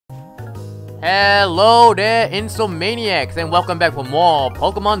Hello there, Insomaniacs, and welcome back for more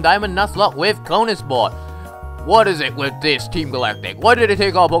Pokemon Diamond Nuzlocke with Konis bot. What is it with this Team Galactic? Why did they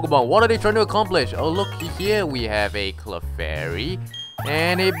take our Pokemon? What are they trying to accomplish? Oh, look here, we have a Clefairy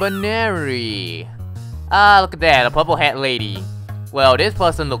and a Baneri. Ah, look at that, a purple hat lady. Well, this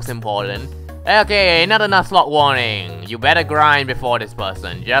person looks important. Okay, another Nuzlocke warning. You better grind before this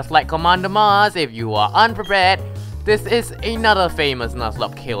person. Just like Commander Mars, if you are unprepared, this is another famous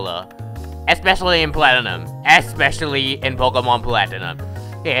Nuzlocke killer. Especially in Platinum. Especially in Pokemon Platinum.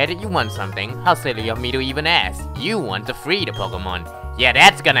 Hey, did you want something? How silly of me to even ask. You want to free the Pokemon. Yeah,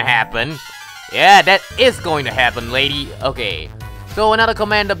 that's gonna happen. Yeah, that is going to happen, lady. Okay. So another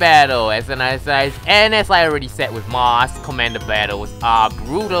Commander battle. As I already said with Mars, Commander battles are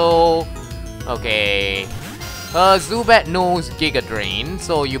brutal. Okay. Zubat knows Giga Drain,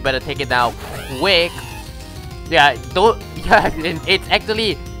 so you better take it out quick. Yeah, it's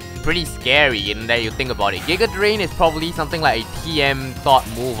actually pretty scary in that you think about it. Giga Drain is probably something like a TM thought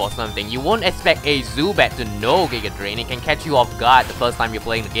move or something. You won't expect a Zubat to know Giga Drain. It can catch you off guard the first time you're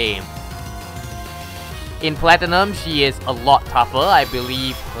playing the game. In Platinum, she is a lot tougher. I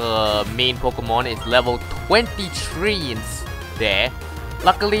believe her main Pokemon is level 23 there.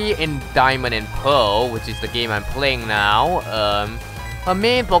 Luckily, in Diamond and Pearl, which is the game I'm playing now, her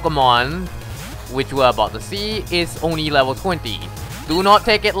main Pokemon, which we're about to see, is only level 20. Do not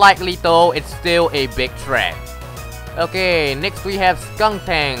take it lightly though, it's still a big threat. Okay, next we have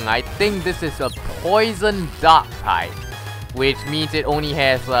Skuntank. I think this is a poison dark type, which means it only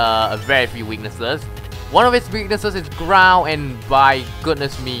has a very few weaknesses. One of its weaknesses is ground, and by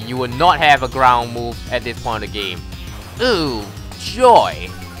goodness me, you will not have a ground move at this point of the game. Ooh, joy!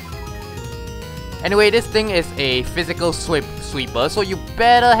 Anyway, this thing is a physical sweeper, so you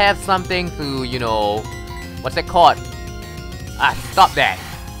better have something to, you know, what's that called? Ah, stop that.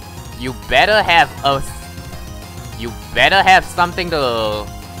 You better have something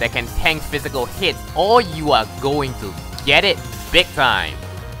that can tank physical hits, or you are going to get it big time.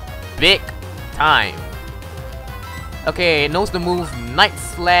 Big time. Okay, it knows the moves Night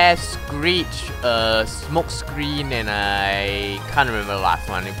Slash, Screech, Smoke Screen, and I can't remember the last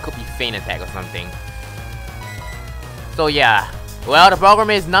one. It could be Feint Attack or something. So yeah. Well, the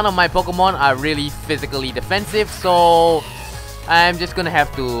problem is none of my Pokemon are really physically defensive, so I'm just gonna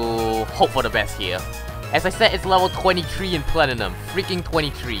have to hope for the best here. As I said, it's level 23 in Platinum. Freaking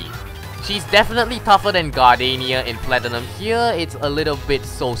 23. She's definitely tougher than Gardenia in Platinum. Here, it's a little bit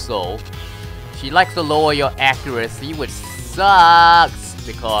so-so. She likes to lower your accuracy, which sucks.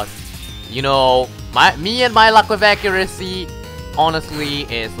 Because, you know, me and my luck with accuracy, honestly,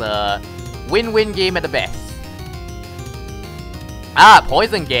 is a win-win game at the best. Ah,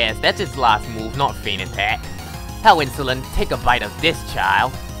 Poison Gas. That's its last move, not Feint Attack. How insolent, take a bite of this,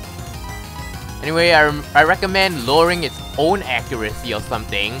 child. Anyway, I recommend lowering its own accuracy or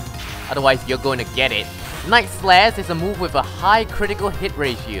something. Otherwise, you're going to get it. Night Slash is a move with a high critical hit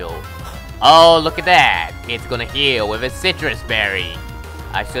ratio. Oh, look at that. It's gonna heal with a Citrus Berry.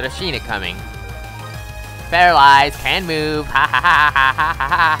 I should have seen it coming. Paralyzed, can move. Ha ha ha ha ha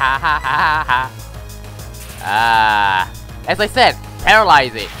ha ha ha ha. Ah. As I said,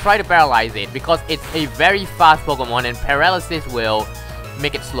 paralyze it. Try to paralyze it because it's a very fast Pokemon and paralysis will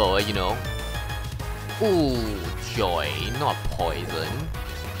make it slower, you know. Ooh, joy, not poison.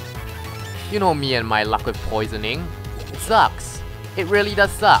 You know me and my luck with poisoning. It sucks. It really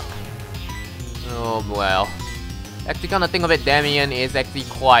does suck. Oh well. Actually, kind of think of it, Damien is actually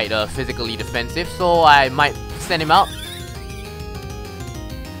quite physically defensive, so I might send him out.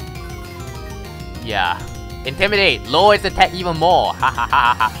 Yeah. Intimidate, lower its attack even more. Ha ha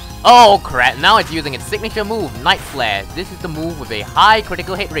ha ha. Oh crap, now it's using its signature move, Night Slash. This is the move with a high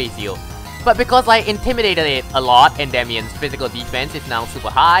critical hit ratio. But because I intimidated it a lot and Damien's physical defense is now super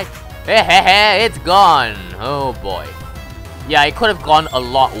high, it's gone. Oh boy. Yeah, it could have gone a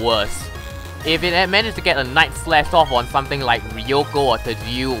lot worse. If it had managed to get a Night Slash off on something like Ryoko or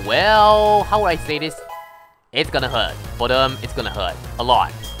Taju, well, how would I say this? It's gonna hurt. For them, it's gonna hurt. A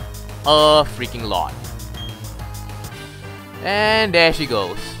lot. A freaking lot. And there she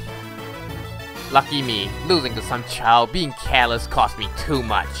goes. Lucky me, losing to some child, being careless cost me too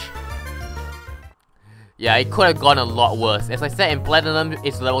much. Yeah, it could have gone a lot worse. As I said, in Platinum,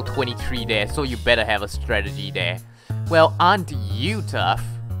 it's level 23 there, so you better have a strategy there. Well, aren't you tough?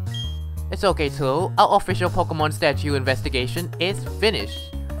 It's okay too, our official Pokemon statue investigation is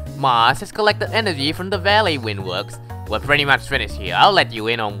finished. Mars has collected energy from the Valley Windworks. We're pretty much finished here. I'll let you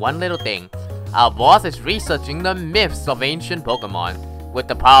in on one little thing. Our boss is researching the myths of ancient Pokemon. With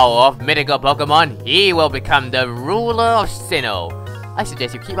the power of mythical Pokemon, he will become the ruler of Sinnoh. I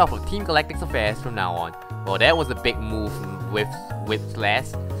suggest you keep out of Team Galactic's affairs from now on. Well, that was a big move with Slash.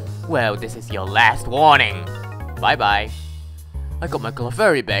 Well, this is your last warning. Bye-bye. I got my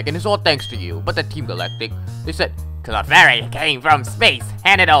Clefairy back and it's all thanks to you. But the Team Galactic, they said, Clefairy came from space,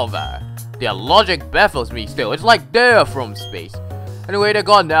 hand it over. Their logic baffles me still, it's like they're from space. Anyway, they're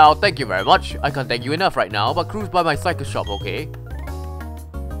gone now, thank you very much. I can't thank you enough right now, but cruise by my cycle shop, okay?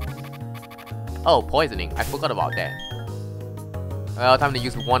 Oh, poisoning, I forgot about that. Well, time to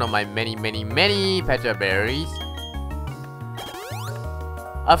use one of my many Pecha berries.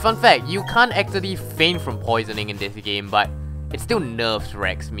 A fun fact, you can't actually faint from poisoning in this game, but it still nerves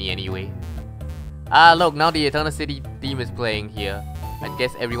wrecks me anyway. Ah, look, now the Eternal City theme is playing here. I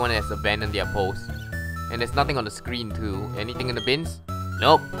guess everyone has abandoned their post. And there's nothing on the screen too. Anything in the bins?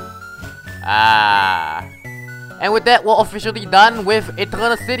 Nope. Ah. And with that, we're officially done with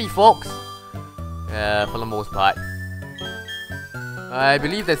Eternal City, folks. For the most part. I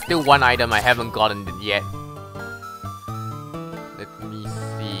believe there's still one item I haven't gotten yet. Let me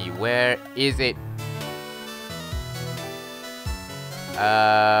see. Where is it?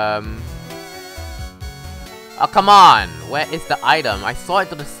 Oh, come on! Where is the item? I saw it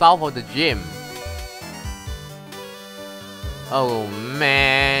to the south of the gym. Oh,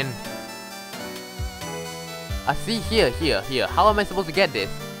 man. I see here. How am I supposed to get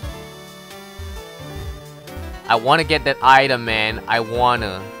this? I wanna get that item, man. I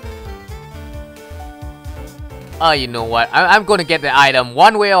wanna. Oh, you know what? I'm gonna get the item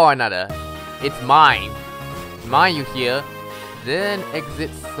one way or another. It's mine. It's mine, you hear? Then exit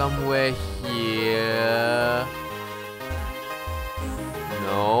somewhere here.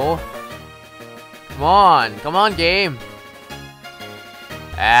 No. Come on, game.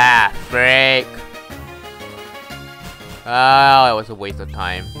 Ah, frick. Oh, that was a waste of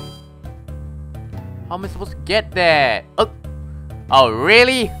time. How am I supposed to get that? Oh,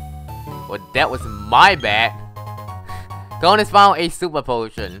 really? Well, that was my bad. Konis found a super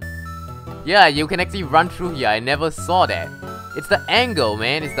potion. Yeah, you can actually run through here. I never saw that. It's the angle,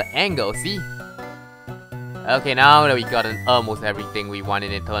 man. It's the angle. See? Okay, now that we got almost everything we want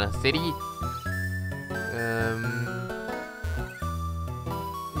in Eternal City.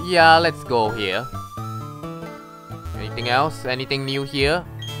 Yeah, let's go here. Anything else? Anything new here?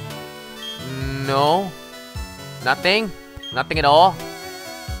 No. Nothing? Nothing at all?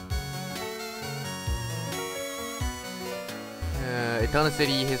 Eternal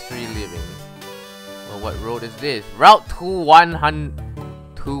City History Living. Well, what road is this? Route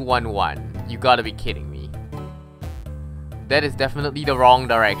 211. You gotta be kidding me. That is definitely the wrong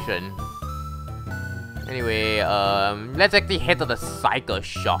direction. Anyway, let's actually head to the cycle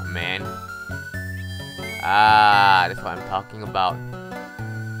shop, man. Ah, that's what I'm talking about.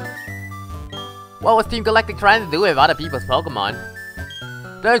 What was Team Galactic trying to do with other people's Pokemon?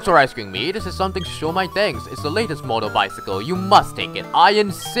 Thanks for asking me. This is something to show my thanks. It's the latest model bicycle. You must take it. I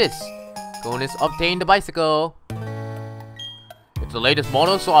insist. Konis obtained the bicycle. It's the latest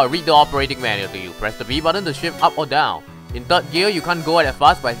model, so I'll read the operating manual to you. Press the B button to shift up or down. In third gear, you can't go at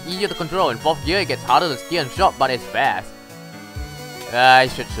fast, but it's easier to control. In fourth gear, it gets harder to steer and shot, but it's fast. I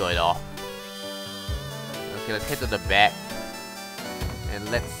should show it off. Okay, let's head to the back. And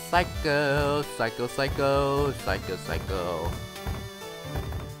let's cycle.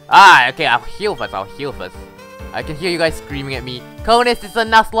 Ah, okay, I'll heal first. I can hear you guys screaming at me. Konis, it's a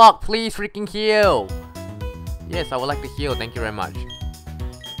Nuzlocke, please freaking heal. Yes, I would like to heal, thank you very much.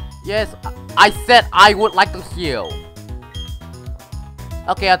 Yes, I said I would like to heal.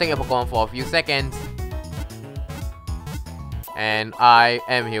 Okay, I'll take a Pokemon for a few seconds. And I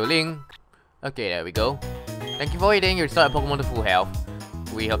am healing. Okay, there we go. Thank you for waiting, you restored Pokemon to full health.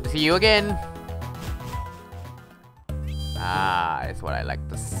 We hope to see you again. Ah, that's what I like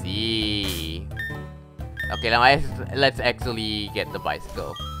to see. Okay, now let's actually get the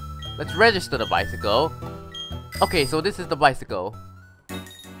bicycle. Let's register the bicycle. Okay, so this is the bicycle.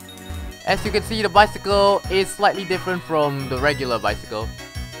 As you can see, the bicycle is slightly different from the regular bicycle.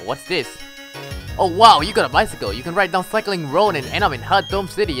 What's this? Oh wow, you got a bicycle. You can ride down Cycling Road and end up in Hard Dome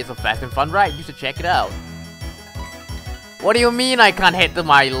City. It's a fast and fun ride. You should check it out. What do you mean I can't head to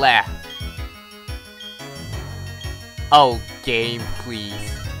my left? Oh, game, please.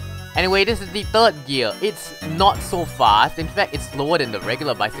 Anyway, this is the third gear. It's not so fast. In fact, it's slower than the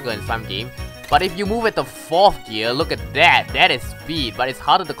regular bicycle in some game. But if you move it to fourth gear, look at that. That is speed, but it's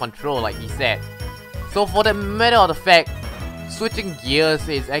harder to control, like he said. So for the matter of the fact, switching gears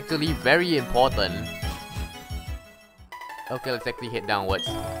is actually very important. Okay, let's actually head downwards.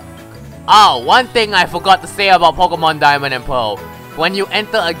 Oh, one thing I forgot to say about Pokemon Diamond and Pearl. When you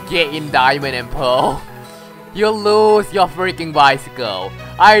enter a gate in Diamond and Pearl, You lose your freaking bicycle.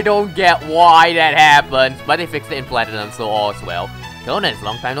 I don't get why that happens, but they fixed it in Platinum, so all's well. Konis,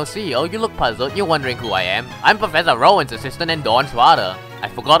 long time no see. Oh, you look puzzled. You're wondering who I am. I'm Professor Rowan's assistant and Dawn's father. I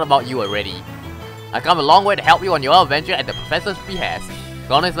forgot about you already. I come a long way to help you on your adventure at the professor's behest.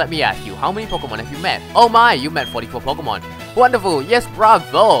 Konis, let me ask you, how many Pokemon have you met? Oh my, you met 44 Pokemon. Wonderful, yes,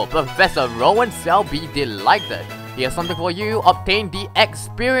 bravo. Professor Rowan shall be delighted. Here's something for you. Obtain the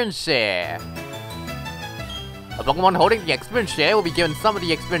experience share. A Pokemon holding the experience share will be given some of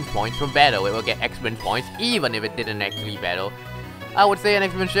the experience points from battle. It will get experience points even if it didn't actually battle. I would say an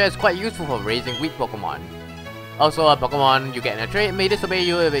experience share is quite useful for raising weak Pokemon. Also, a Pokemon you get in a trade may disobey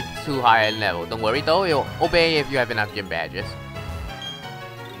you if it's too high a level. Don't worry though, it will obey if you have enough gym badges.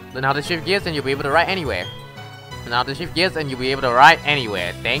 Learn how to shift gears and you'll be able to ride anywhere. Learn how to shift gears and you'll be able to ride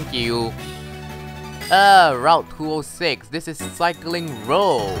anywhere. Thank you. Route 206. This is Cycling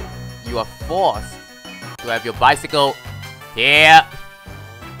Road. You are forced to have your bicycle here.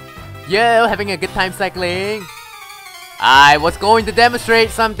 Yo, having a good time cycling. I was going to demonstrate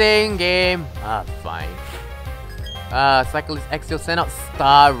something, game. Fine. Cyclist X will send out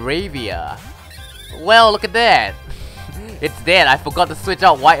Staravia. Well, look at that. It's dead. I forgot to switch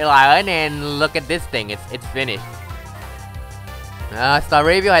out White Lion, and look at this thing. It's finished.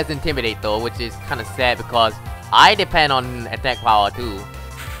 Staravia has Intimidate though, which is kind of sad because I depend on attack power too.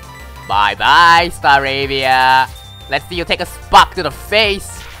 Bye bye, Staravia. Let's see you take a spark to the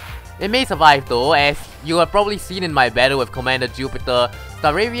face. It may survive though, as you have probably seen in my battle with Commander Jupiter.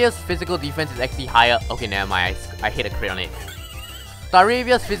 Staravia's physical defense is actually higher. Okay, never mind. I hit a crit on it.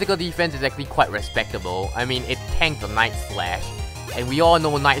 Staravia's physical defense is actually quite respectable. I mean, it tanked the Night Slash. And we all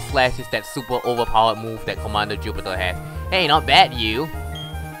know Night Slash is that super overpowered move that Commander Jupiter has. Hey, not bad, you.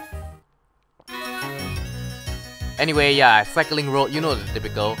 Anyway, yeah, Cycling Road, you know the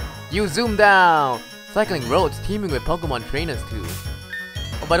typical. You zoom down! Cycling Road's teaming with Pokemon trainers too.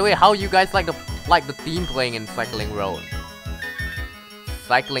 Oh, by the way, how you guys like the theme playing in Cycling Road?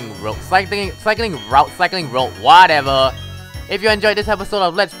 Cycling Road, Cycling Road, whatever. If you enjoyed this episode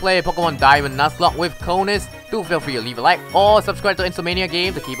of Let's Play Pokemon Diamond Nuzlocke with Konis, do feel free to leave a like or subscribe to Insomania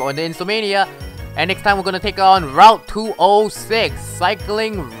Game to keep up on the Insomania. And next time we're gonna take on Route 206,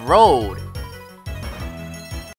 Cycling Road.